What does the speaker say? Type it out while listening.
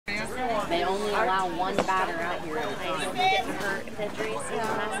They only allow one batter out here at a time.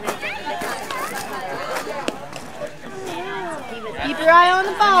 Keep your eye on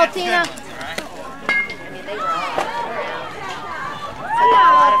the ball, Tina.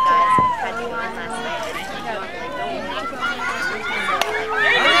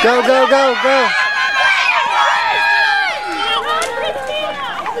 Go, go, go, go.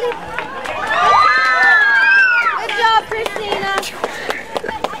 Good job, Christina.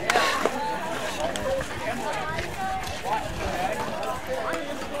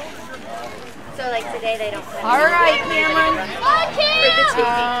 So like today they don't play. All right, Cameron. For the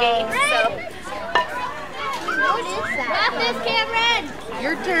TV game, so. What is that? Got this, Cameron.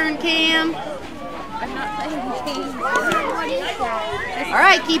 Your turn, Cam. I'm not playing games. What is that? All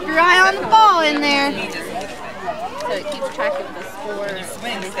right, keep your eye on the ball in there. So it keeps track of the score.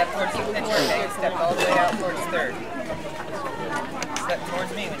 Swing, step towards the pitcher, okay? Step all the way out towards third. Step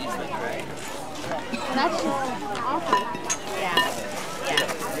towards me when you swing, right? That's just awful. Yeah.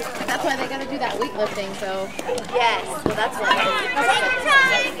 That's why they got to do that weightlifting, so. Yes, well that's what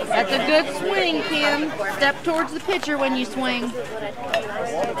That's a good swing, Kim. Step towards the pitcher when you swing.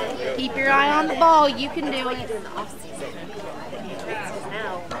 Keep your eye on the ball. You can do it.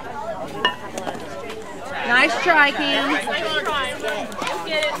 Nice try, Kim. Nice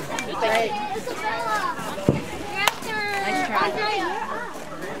try.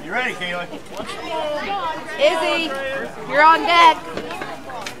 You ready, Kayla? Izzy, you're on deck.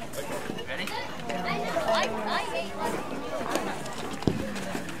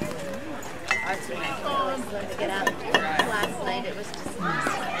 our team was going to get out last night. It was just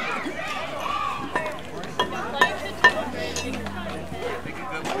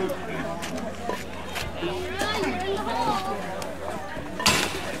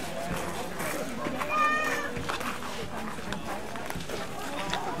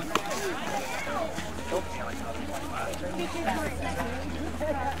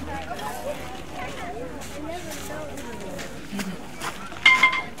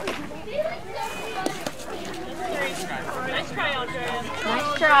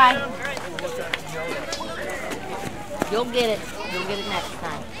Nice try. You'll get it. You'll get it next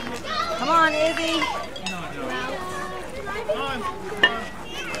time. Come on, Izzy.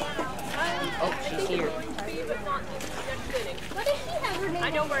 Oh, she's here. What does she have her name? I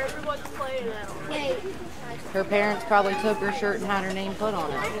know where everyone's playing now. Wait. Her parents probably took her shirt and had her name put on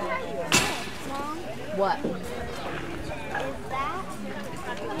it. Mom, What? is that?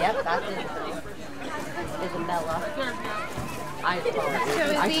 Yep, that's it. Isabella. I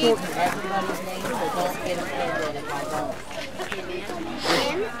apologize. I shortened everybody's name, so don't get offended if I don't.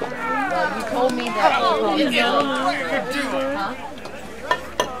 Well, you told me that. Huh?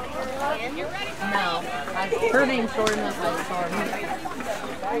 No. Her name's short enough, I sorry.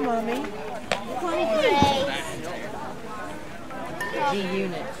 Hi, Mommy.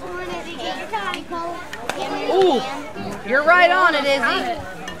 G-Unit. Ooh, you're right on it, Izzy.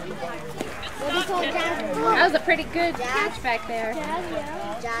 That was a pretty good catch back there. That's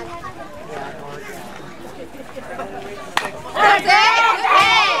it.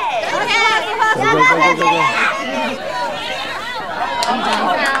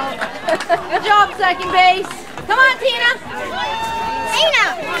 Good job, second base. Come on, Tina. Tina!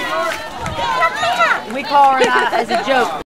 We call her that as a joke.